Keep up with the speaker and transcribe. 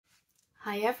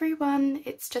Hi everyone,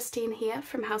 it's Justine here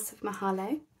from House of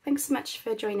Mahalo. Thanks so much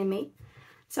for joining me.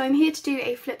 So I'm here to do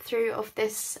a flip through of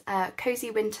this Cosy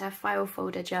Winter file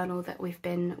folder journal that we've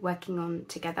been working on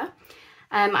together.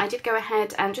 I did go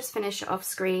ahead and just finish it off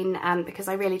screen because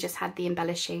I really just had the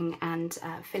embellishing and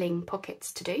filling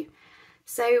pockets to do.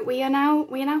 So we are now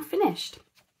finished.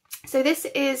 So this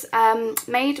is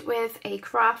made with a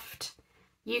craft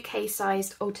UK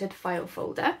sized altered file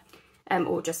folder.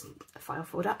 Or just a file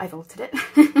folder, I've altered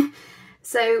it.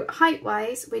 So height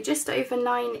wise, we're just over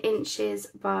 9 inches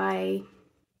by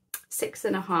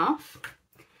 6.5.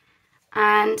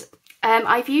 And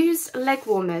I've used leg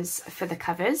warmers for the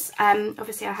covers.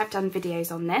 Obviously I have done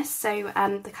videos on this. So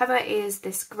the cover is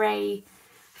this grey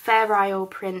Fair Isle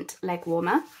print leg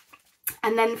warmer.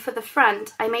 And then for the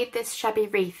front, I made this shabby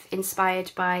wreath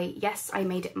inspired by Yes, I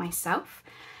Made It Myself.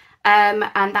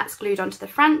 And that's glued onto the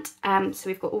front, so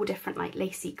we've got all different like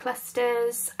lacy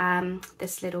clusters,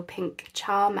 this little pink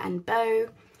charm and bow,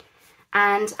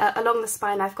 and along the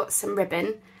spine I've got some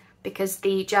ribbon because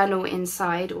the journal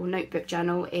inside, or notebook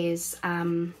journal, is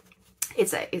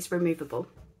removable.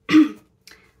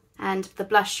 And the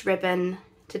blush ribbon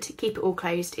to keep it all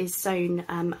closed is sewn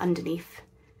underneath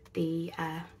the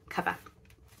cover.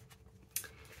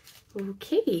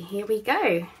 Okay, here we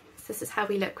go. So this is how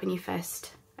we look when you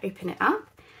first open it up.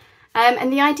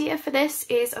 And the idea for this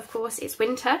is, of course, it's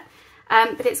winter,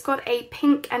 but it's got a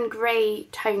pink and grey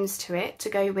tones to it to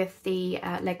go with the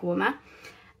leg warmer.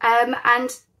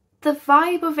 And the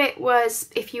vibe of it was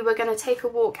if you were going to take a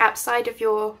walk outside of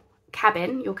your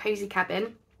cabin, your cosy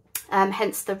cabin,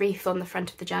 hence the wreath on the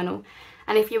front of the journal.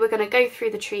 And if you were going to go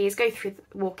through the trees, go through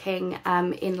walking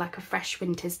in like a fresh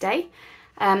winter's day,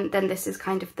 then this is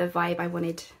kind of the vibe I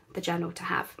wanted the journal to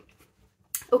have.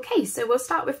 Okay, so we'll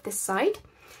start with this side.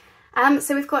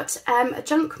 So we've got a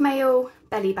junk mail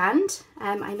belly band.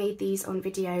 I made these on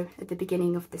video at the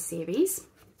beginning of the series.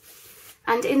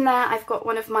 And in there I've got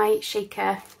one of my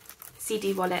Shaker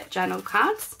CD wallet journal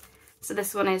cards. So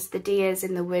this one is the deers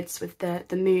in the woods with the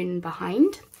moon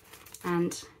behind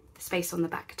and space on the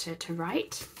back to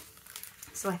write.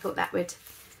 So I thought that would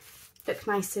look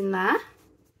nice in there.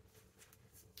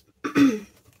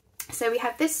 So we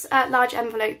have this large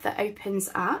envelope that opens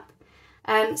up.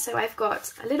 So I've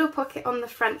got a little pocket on the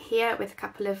front here with a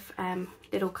couple of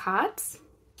little cards.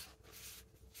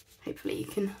 Hopefully you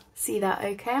can see that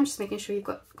okay. I'm just making sure you've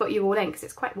got you all in because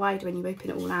it's quite wide when you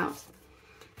open it all out.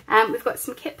 We've got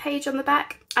some kit page on the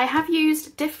back. I have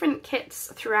used different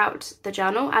kits throughout the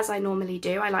journal, as I normally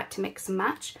do. I like to mix and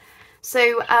match.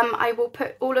 So I will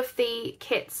put all of the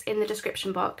kits in the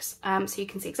description box so you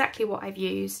can see exactly what I've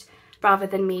used rather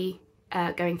than me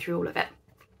going through all of it.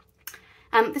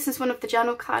 This is one of the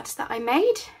journal cards that I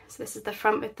made. So this is the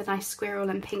front with the nice squirrel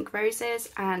and pink roses,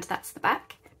 and that's the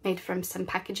back, made from some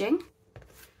packaging.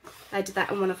 I did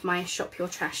that in one of my Shop Your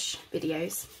Trash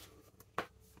videos.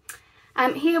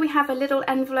 Here we have a little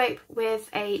envelope with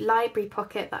a library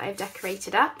pocket that I've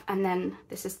decorated up, and then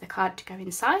this is the card to go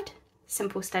inside.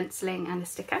 Simple stenciling and a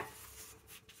sticker.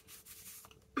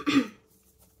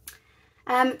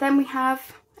 Then we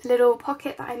have a little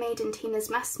pocket that I made in Tina's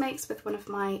Mass Makes with one of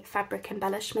my fabric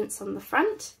embellishments on the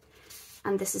front.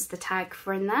 And this is the tag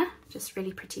for in there, just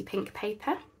really pretty pink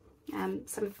paper.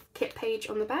 Some kit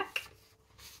page on the back.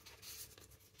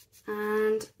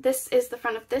 And this is the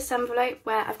front of this envelope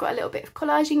where I've got a little bit of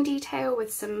collaging detail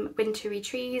with some wintry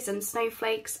trees and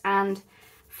snowflakes and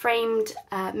framed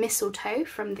mistletoe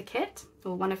from the kit,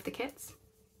 or one of the kits.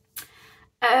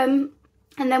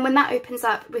 And then when that opens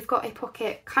up, we've got a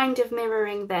pocket kind of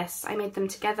mirroring this. I made them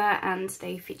together and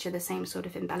they feature the same sort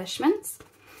of embellishments,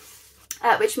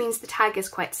 which means the tag is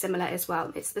quite similar as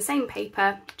well. It's the same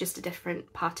paper, just a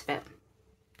different part of it.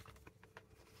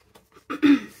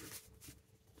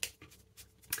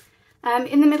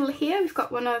 In the middle here, we've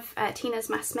got one of Tina's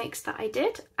Mass Makes that I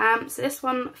did. So this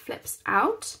one flips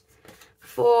out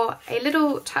for a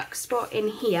little tuck spot in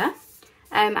here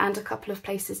and a couple of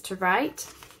places to write.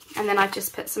 And then I've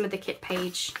just put some of the kit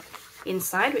page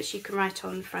inside, which you can write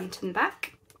on front and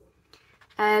back.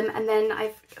 And then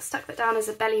I've stuck that down as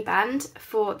a belly band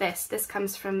for this. This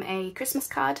comes from a Christmas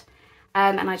card.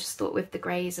 And I just thought with the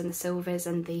greys and the silvers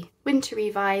and the wintry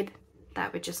vibe,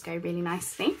 that would just go really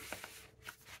nicely.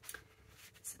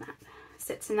 So that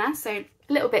sits in there. So a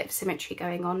little bit of symmetry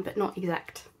going on, but not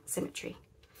exact symmetry.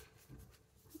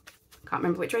 Can't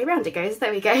remember which way around it goes.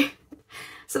 There we go.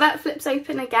 So that flips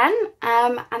open again,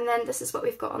 and then this is what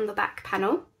we've got on the back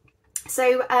panel.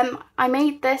 So I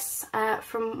made this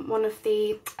from one of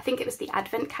the, I think it was the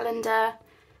Advent calendar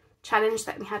challenge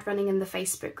that we had running in the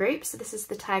Facebook group. So this is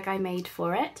the tag I made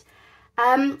for it.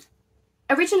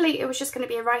 Originally it was just going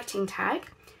to be a writing tag,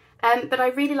 but I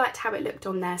really liked how it looked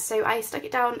on there, so I stuck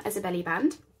it down as a belly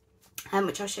band,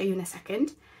 which I'll show you in a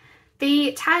second.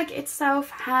 The tag itself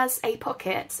has a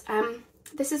pocket.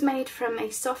 This is made from a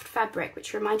soft fabric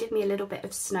which reminded me a little bit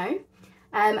of snow,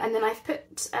 and then I've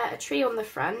put a tree on the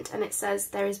front, and it says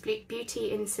there is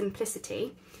beauty in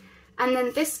simplicity. And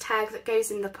then this tag that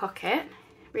goes in the pocket,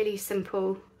 really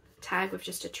simple tag with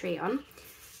just a tree on.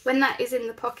 When that is in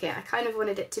the pocket, I kind of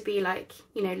wanted it to be like,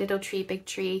 you know, little tree, big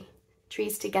tree,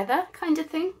 trees together kind of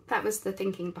thing. That was the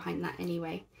thinking behind that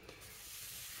anyway.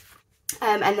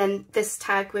 And then this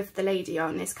tag with the lady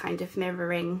on is kind of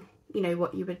mirroring, you know,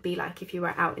 what you would be like if you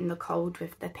were out in the cold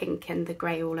with the pink and the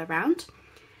grey all around.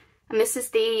 And this is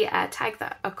the tag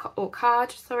that, or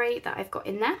card, sorry, that I've got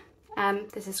in there.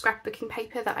 There's a scrapbooking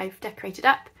paper that I've decorated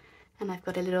up, and I've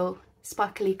got a little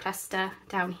sparkly cluster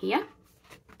down here.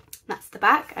 That's the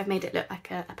back. I've made it look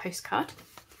like a postcard.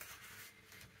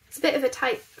 It's a bit of a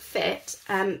tight fit,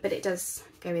 but it does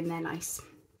go in there nice.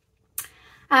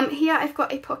 Here I've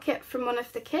got a pocket from one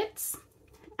of the kids,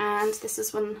 and this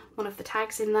is one of the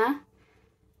tags in there.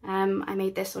 I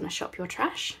made this on a Shop Your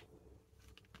Trash.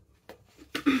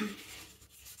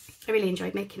 I really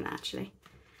enjoyed making that actually.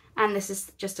 And this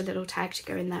is just a little tag to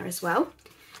go in there as well.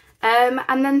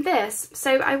 And then this,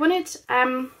 so I wanted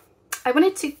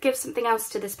to give something else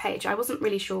to this page. I wasn't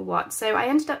really sure what, so I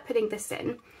ended up putting this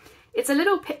in. It's a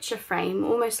little picture frame,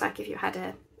 almost like if you had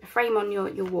a frame on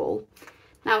your wall.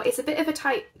 Now it's a bit of a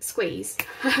tight squeeze,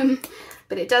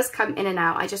 but it does come in and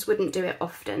out. I just wouldn't do it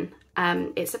often.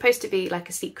 It's supposed to be like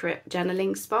a secret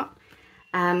journaling spot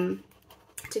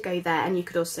to go there, and you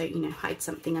could also, you know, hide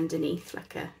something underneath,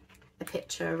 like a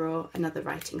picture or another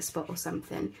writing spot or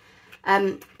something.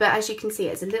 But as you can see,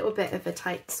 it's a little bit of a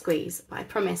tight squeeze, but I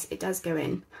promise it does go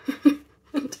in.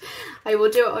 And I will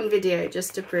do it on video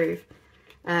just to prove.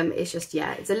 It's just,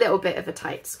 yeah, it's a little bit of a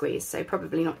tight squeeze, so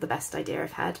probably not the best idea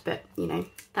I've had, but you know,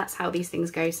 that's how these things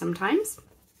go sometimes.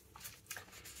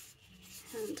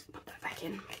 And pop that back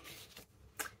in.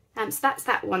 So that's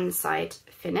that one side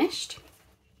finished.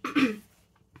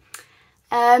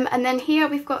 And then here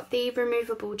we've got the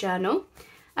removable journal.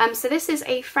 So this is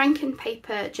a Franken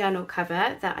paper journal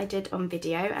cover that I did on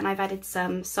video, and I've added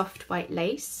some soft white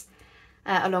lace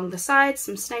along the sides,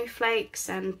 some snowflakes,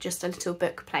 and just a little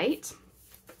book plate.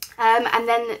 And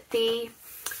then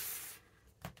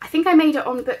I think I made it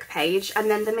on the book page, and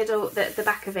then the middle, the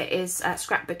back of it is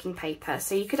scrapbooking paper.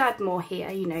 So you could add more here,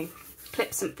 you know,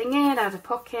 clip something in, add a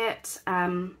pocket,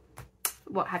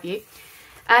 what have you.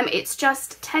 It's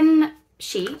just 10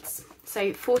 sheets,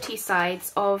 so 40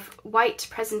 sides of white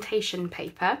presentation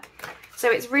paper.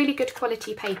 So it's really good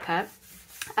quality paper.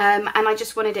 And I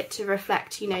just wanted it to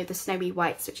reflect, you know, the snowy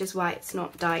whites, which is why it's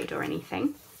not dyed or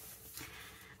anything.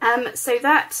 So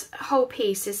that whole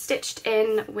piece is stitched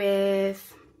in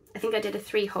with, I think I did a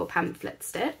 3-hole pamphlet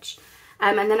stitch.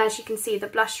 And then as you can see, the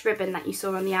blush ribbon that you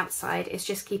saw on the outside is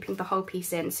just keeping the whole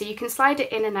piece in. So you can slide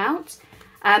it in and out.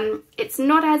 It's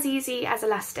not as easy as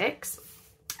elastics,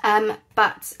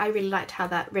 but I really liked how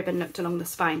that ribbon looked along the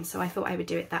spine, so I thought I would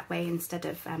do it that way instead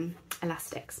of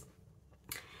elastics.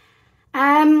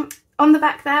 On the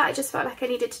back there, I just felt like I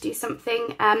needed to do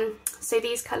something. So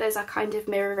these colours are kind of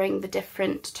mirroring the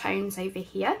different tones over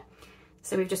here.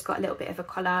 So we've just got a little bit of a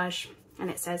collage, and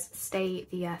it says "Stay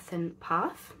the Earthen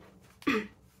Path."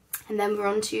 And then we're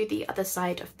on to the other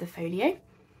side of the folio.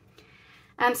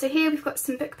 So here we've got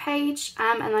some book page,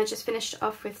 and I just finished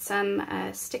off with some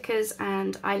stickers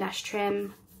and eyelash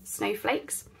trim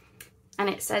snowflakes. And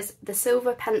it says "The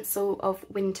Silver Pencil of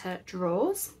Winter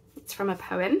Draws." It's from a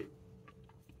poem.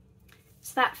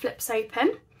 So that flips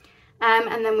open.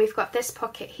 And then we've got this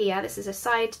pocket here. This is a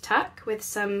side tuck with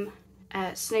some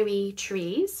snowy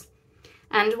trees.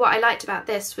 And what I liked about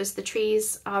this was the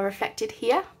trees are reflected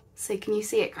here. So can you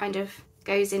see it kind of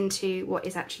goes into what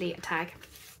is actually a tag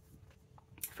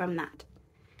from that.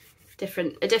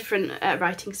 A different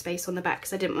writing space on the back,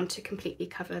 because I didn't want to completely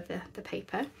cover the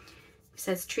paper. It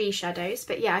says tree shadows,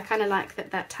 but yeah, I kind of like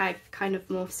that tag kind of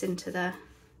morphs into the,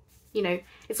 you know,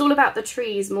 it's all about the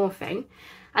trees morphing.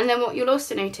 And then what you'll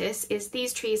also notice is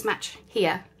these trees match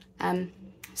here.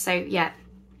 So yeah,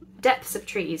 depths of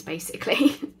trees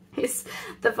basically is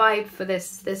the vibe for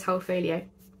this whole folio.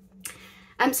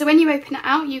 So when you open it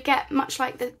out, you get, much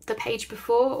like the page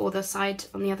before, or the side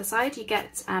on the other side, you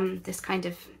get this kind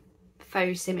of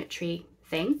faux symmetry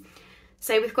thing.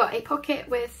 So we've got a pocket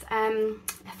with a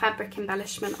fabric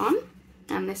embellishment on,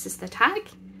 and this is the tag.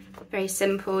 Very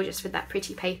simple, just with that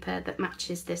pretty paper that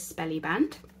matches this belly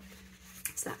band.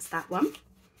 So that's that one.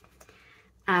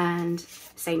 And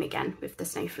same again with the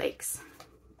snowflakes.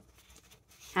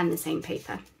 and the same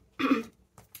paper.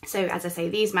 So as I say,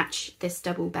 these match this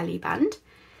double belly band.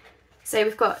 So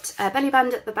we've got a belly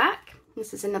band at the back.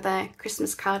 This is another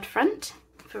Christmas card front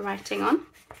for writing on.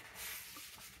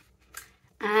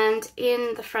 And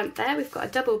in the front there, we've got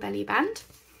a double belly band.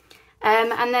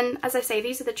 And then, as I say,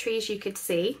 these are the trees you could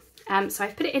see. So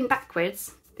I've put it in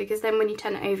backwards because then when you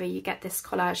turn it over, you get this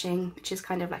collaging, which is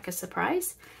kind of like a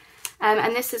surprise.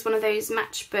 And this is one of those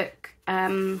matchbook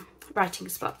writing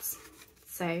spots.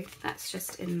 So that's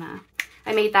just in there.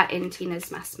 I made that in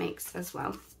Tina's Mass Makes as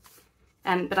well.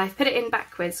 But I've put it in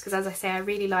backwards because, as I say, I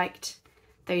really liked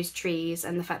those trees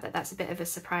and the fact that that's a bit of a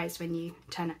surprise when you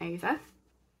turn it over.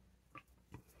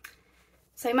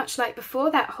 So much like before,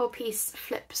 that whole piece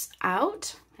flips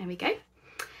out. There we go.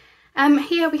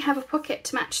 Here we have a pocket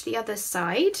to match the other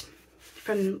side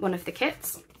from one of the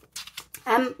kits.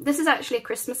 This is actually a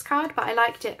Christmas card, but I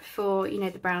liked it for, you know,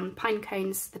 the brown pine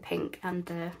cones, the pink and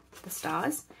the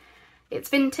stars. It's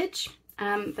vintage,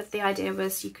 but the idea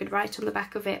was you could write on the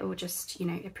back of it or just, you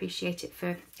know, appreciate it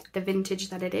for the vintage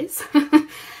that it is.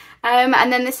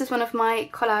 And then this is one of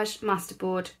my collage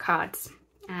masterboard cards.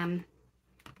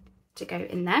 To go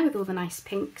in there with all the nice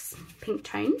pink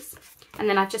tones. And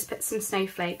then I've just put some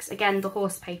snowflakes, again the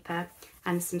horse paper,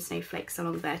 and some snowflakes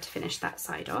along there to finish that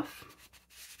side off.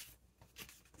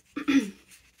 I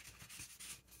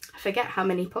forget how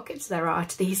many pockets there are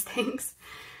to these things.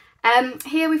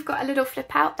 Here we've got a little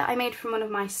flip out that I made from one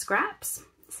of my scraps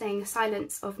saying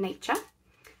Silence of Nature,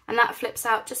 and that flips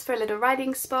out just for a little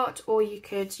writing spot, or you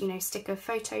could, you know, stick a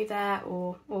photo there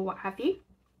or what have you.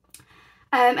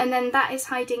 And then that is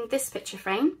hiding this picture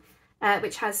frame,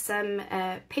 which has some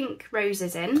pink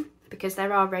roses in, because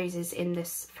there are roses in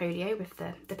this folio with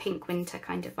the pink winter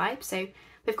kind of vibe. So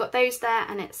we've got those there,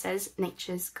 and it says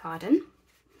Nature's Garden.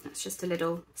 That's just a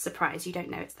little surprise. You don't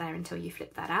know it's there until you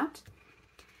flip that out.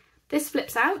 This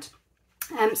flips out.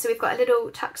 So we've got a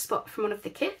little tuck spot from one of the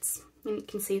kits, and you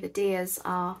can see the deers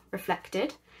are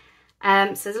reflected.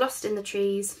 So there's Lost in the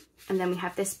Trees, and then we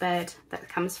have this bird that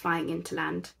comes flying into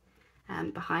land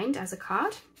behind as a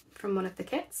card from one of the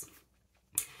kits.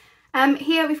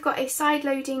 Here we've got a side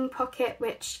loading pocket,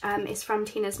 which is from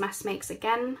Tina's Mass Makes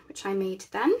again, which I made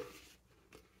then.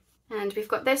 And we've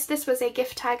got this. This was a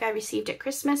gift tag I received at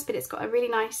Christmas, but it's got a really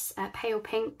nice pale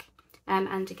pink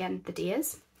and again the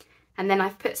deers. And then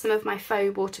I've put some of my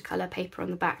faux watercolour paper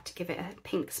on the back to give it a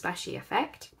pink splashy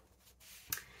effect.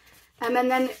 And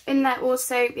then in there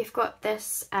also we've got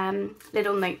this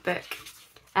little notebook.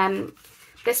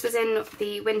 This was in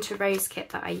the Winter Rose kit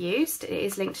that I used. It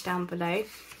is linked down below.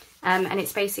 And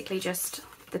it's basically just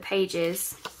the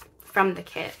pages from the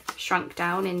kit shrunk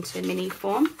down into mini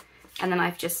form. And then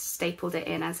I've just stapled it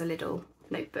in as a little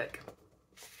notebook.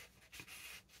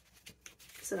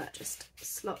 So that just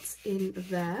slots in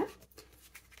there.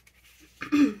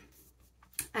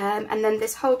 And then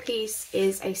this whole piece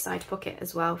is a side pocket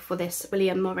as well for this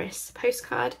William Morris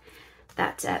postcard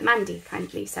that Mandy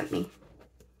kindly sent me.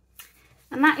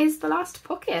 And that is the last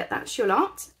pocket. That's your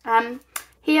lot.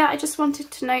 Here I just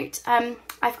wanted to note,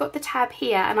 I've got the tab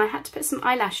here and I had to put some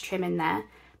eyelash trim in there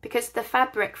because the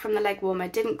fabric from the leg warmer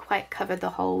didn't quite cover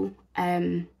the whole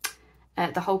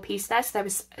piece there, so there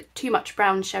was too much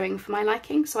brown showing for my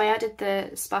liking. So I added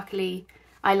the sparkly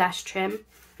eyelash trim,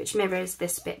 which mirrors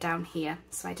this bit down here,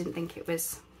 so I didn't think it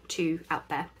was too out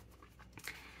there.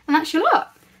 And that's your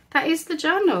lot. That is the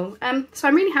journal. So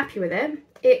I'm really happy with it.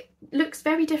 It looks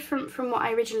very different from what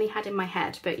I originally had in my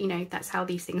head, but you know, that's how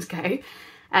these things go.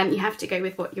 You have to go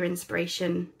with what your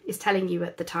inspiration is telling you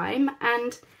at the time,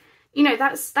 and you know,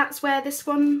 that's where this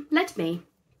one led me.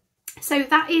 So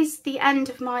that is the end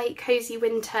of my Cosy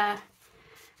Winter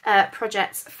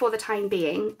projects for the time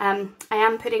being. I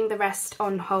am putting the rest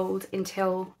on hold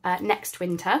until next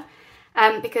winter,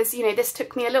 because you know, this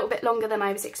took me a little bit longer than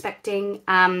I was expecting,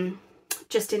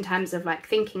 just in terms of like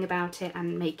thinking about it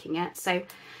and making it. So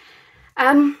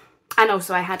and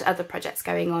also I had other projects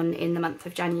going on in the month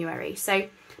of January. So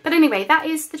but anyway, that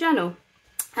is the journal,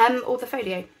 or the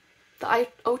folio, the I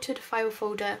altered file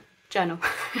folder journal.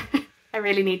 I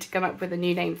really need to come up with a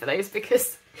new name for those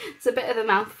because it's a bit of a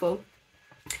mouthful.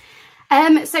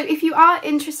 So if you are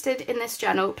interested in this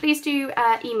journal, please do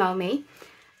email me.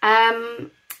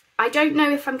 I don't know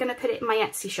if I'm going to put it in my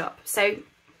Etsy shop, so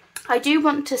I do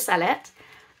want to sell it.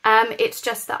 It's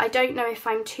just that I don't know if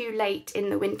I'm too late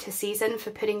in the winter season for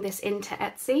putting this into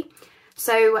Etsy.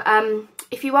 So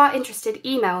if you are interested,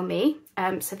 email me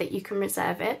so that you can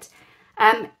reserve it.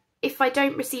 If I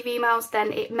don't receive emails,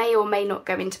 then it may or may not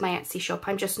go into my Etsy shop.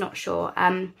 I'm just not sure.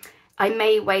 I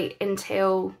may wait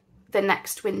until the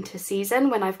next winter season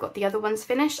when I've got the other ones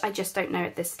finished. I just don't know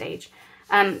at this stage.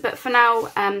 But for now,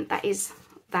 that is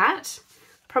that.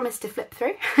 Promise to flip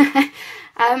through.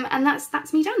 And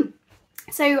that's me done.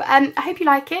 So I hope you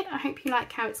like it. I hope you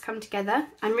like how it's come together.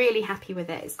 I'm really happy with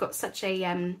it. It's got such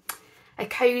a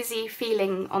cozy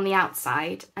feeling on the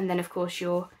outside, and then of course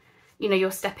you're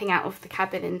stepping out of the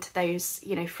cabin into those,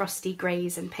 frosty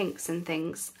greys and pinks and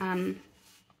things. And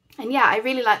yeah, I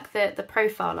really like the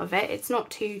profile of it. It's not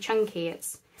too chunky.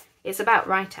 It's about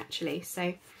right, actually.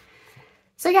 So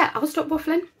yeah, I'll stop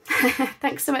waffling.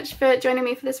 Thanks so much for joining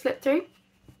me for this flip through,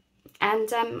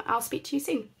 and I'll speak to you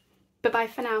soon. Bye bye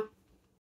for now.